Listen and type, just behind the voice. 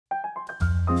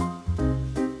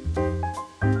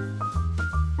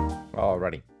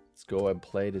Alrighty, let's go and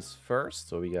play this first.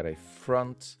 So we got a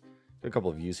front, got a couple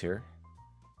of views here,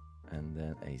 and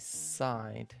then a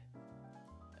side,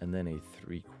 and then a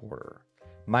 3/4.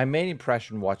 My main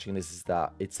impression watching this is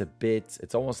that it's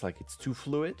almost like it's too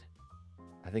fluid.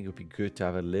 I think it would be good to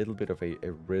have a little bit of a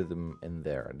rhythm in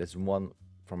there. And there's one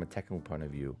from a technical point of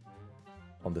view.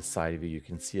 On the side view, you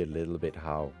can see a little bit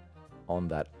how on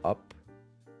that up,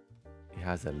 it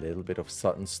has a little bit of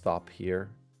sudden stop here.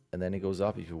 And then it goes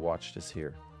up if you watch this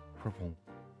here.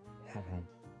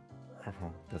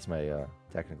 That's my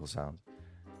technical sound.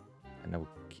 And I would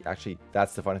actually,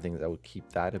 that's the funny thing, is I would keep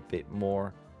that a bit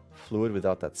more fluid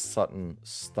without that sudden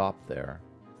stop there.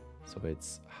 So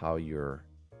it's how your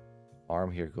arm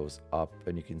here goes up,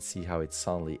 and you can see how it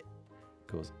suddenly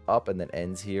goes up and then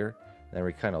ends here. And then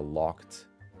we're kind of locked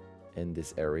in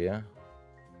this area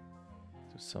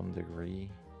to some degree.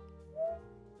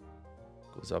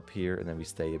 Goes up here, and then we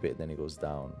stay a bit, and then it goes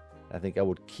down. I think I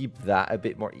would keep that a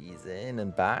bit more ease in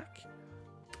and back,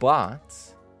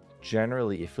 but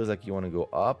generally it feels like you want to go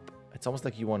up. It's almost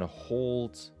like you want to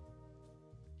hold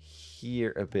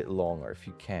here a bit longer if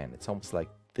you can. It's almost like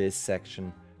this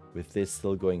section with this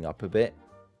still going up a bit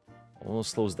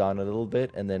almost slows down a little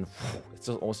bit, and then it's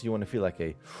almost, you want to feel like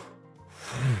a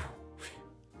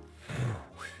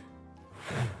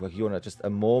like you want to just a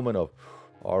moment of,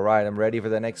 all right, I'm ready for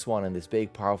the next one, and this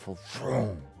big powerful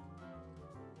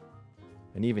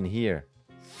and even here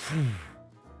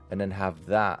and then have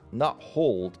that not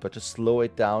hold but just slow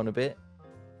it down a bit,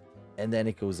 and then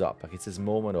it goes up. Like it's this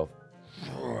moment of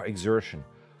exertion.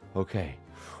 Okay,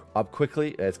 up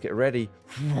quickly, let's get ready.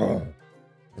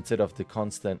 Instead of the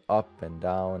constant up and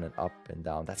down and up and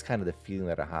down. That's kind of the feeling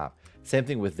that I have. Same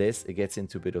thing with this. It gets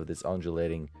into a bit of this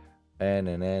undulating and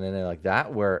like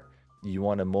that, where you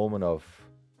want a moment of,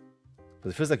 but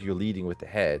it feels like you're leading with the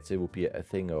head. So it would be a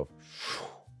thing of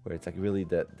where it's like really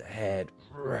the head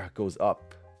goes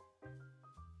up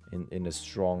in a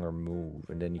stronger move,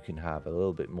 and then you can have a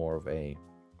little bit more of a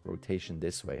rotation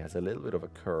this way. It has a little bit of a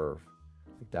curve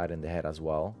like that in the head as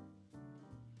well.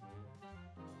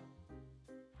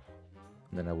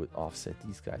 And then I would offset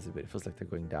these guys a bit. It feels like they're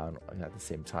going down at the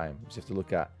same time. So you have to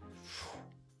look at,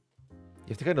 you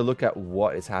have to kind of look at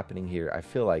what is happening here. I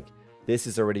feel like this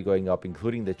is already going up,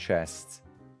 including the chest.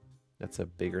 That's a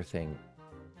bigger thing.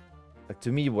 Like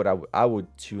to me, what I would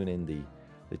tune in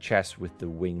the chest with the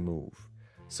wing move.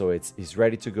 So he's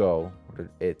ready to go.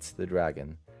 It's the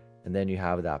dragon. And then you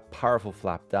have that powerful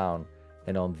flap down.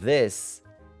 And on this,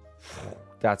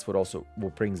 that's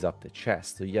what brings up the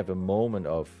chest. So you have a moment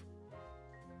of,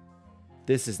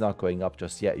 this is not going up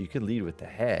just yet. You could lead with the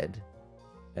head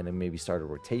and then maybe start a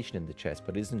rotation in the chest,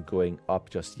 but it isn't going up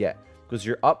just yet, because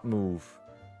your up move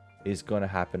is going to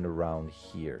happen around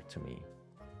here to me.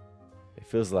 It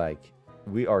feels like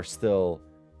we're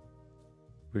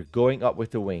going up with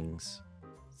the wings.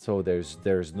 So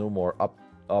there's no more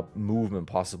up movement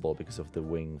possible because of the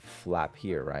wing flap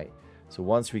here, right? So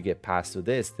once we get past to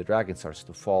this, the dragon starts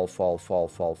to fall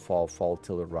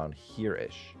till around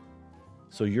here-ish.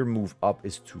 So your move up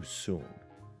is too soon.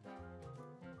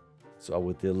 So I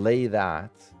would delay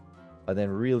that and then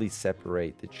really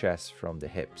separate the chest from the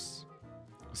hips.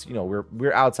 So, you know,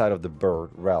 we're outside of the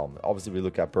bird realm. Obviously, we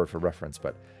look at bird for reference,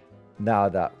 but now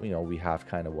that, you know, we have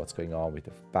kind of what's going on with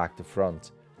the back to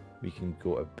front, we can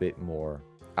go a bit more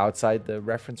outside the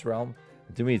reference realm.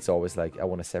 And to me, it's always like I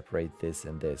want to separate this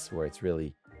and this, where it's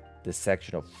really this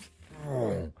section of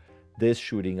this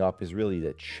shooting up is really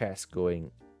the chest going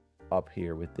up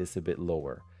here with this a bit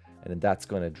lower, and then that's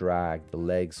going to drag the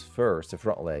legs first, the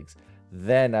front legs.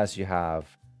 Then as you have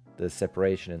the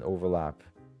separation and overlap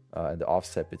and the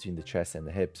offset between the chest and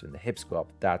the hips, when the hips go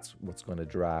up, that's what's going to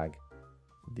drag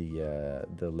the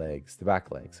legs, the back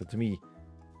legs. So to me,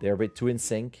 they're a bit too in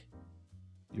sync.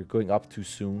 You're going up too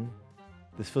soon.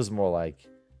 This feels more like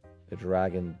a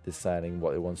dragon deciding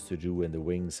what it wants to do, and the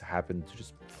wings happen to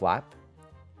just flap,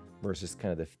 versus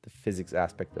kind of the physics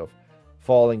aspect of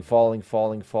falling.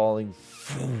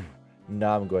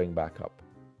 Now I'm going back up.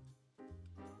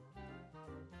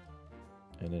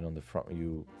 And then on the front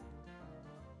view,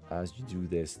 as you do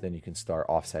this, then you can start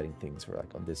offsetting things. Where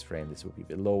like on this frame, this will be a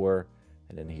bit lower,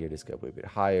 and then here this will be a bit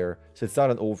higher. So it's not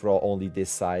an overall only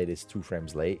this side is 2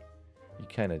 frames late. You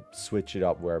kind of switch it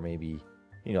up where maybe,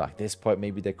 you know, at this point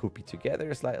maybe they could be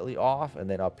together slightly off, and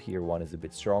then up here one is a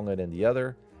bit stronger than the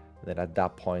other. And then at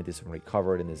that point this one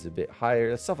recovered and is a bit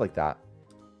higher, stuff like that.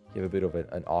 You have a bit of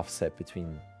an offset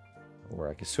between, or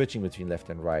like a switching between left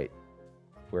and right,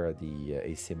 where the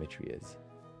asymmetry is.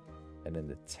 And then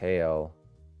the tail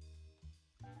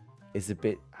is a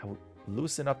bit, I would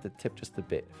loosen up the tip just a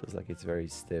bit. It feels like it's very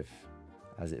stiff.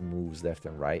 as it moves left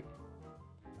and right,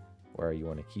 where you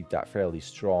want to keep that fairly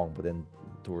strong, but then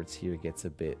towards here it gets a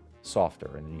bit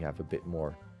softer, and then you have a bit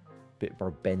more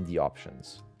bendy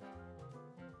options.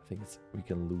 I think we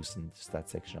can loosen just that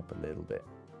section up a little bit,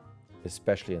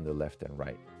 especially in the left and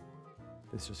right.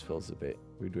 This just feels a bit.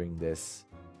 We're doing this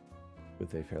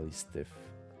with a fairly stiff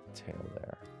tail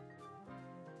there.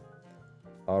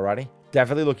 Alrighty,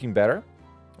 definitely looking better.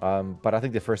 But I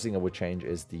think the first thing I would change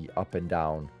is the up and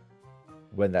down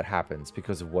when that happens,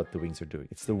 because of what the wings are doing.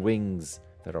 It's the wings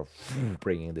that are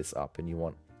bringing this up, and you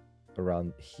want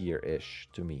around here-ish,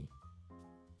 to me,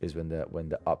 is when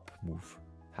the up move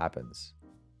happens.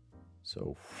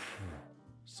 So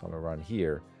somewhere around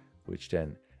here, which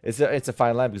then it's a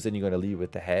fine line, because then you're going to lead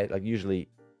with the head. Like usually,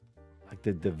 like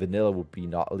the vanilla would be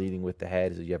not leading with the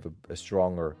head, so you have a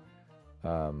stronger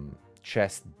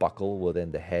chest buckle. Well, then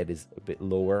the head is a bit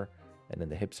lower, and then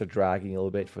the hips are dragging a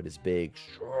little bit for this big,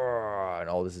 and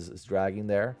all this is dragging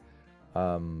there.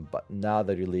 But now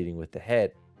that you're leading with the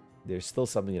head, there's still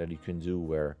something that you can do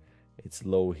where it's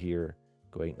low here,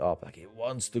 going up. Like it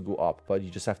wants to go up, but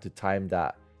you just have to time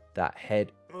that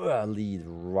head lead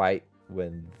right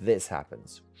when this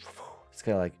happens. It's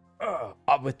kind of like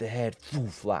up with the head,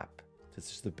 flap. It's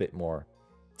just a bit more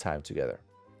time together.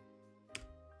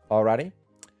 Alrighty,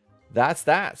 that's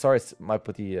that. Sorry, it might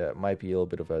be a little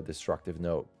bit of a destructive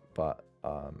note, but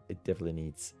it definitely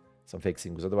needs some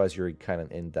fixing, because otherwise you're kind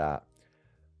of in that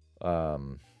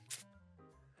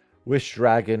Wish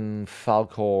Dragon,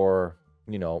 Falcor,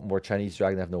 you know, more Chinese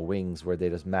dragon that have no wings, where they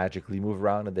just magically move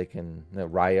around, and they can, you know,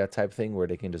 Raya type thing, where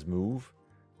they can just move,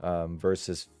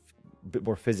 versus a bit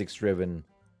more physics driven,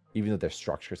 even though their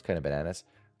structure is kind of bananas.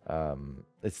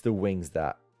 It's the wings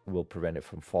that will prevent it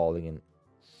from falling and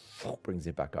brings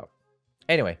it back up.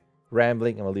 Anyway,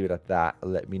 rambling, I'm gonna leave it at that.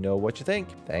 Let me know what you think.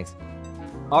 Thanks.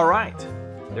 All right,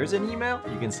 there's an email.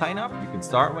 You can sign up. You can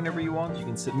start whenever you want. You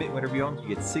can submit whenever you want.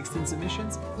 You get 16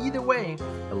 submissions. Either way,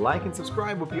 a like and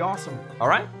subscribe would be awesome. All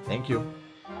right, thank you.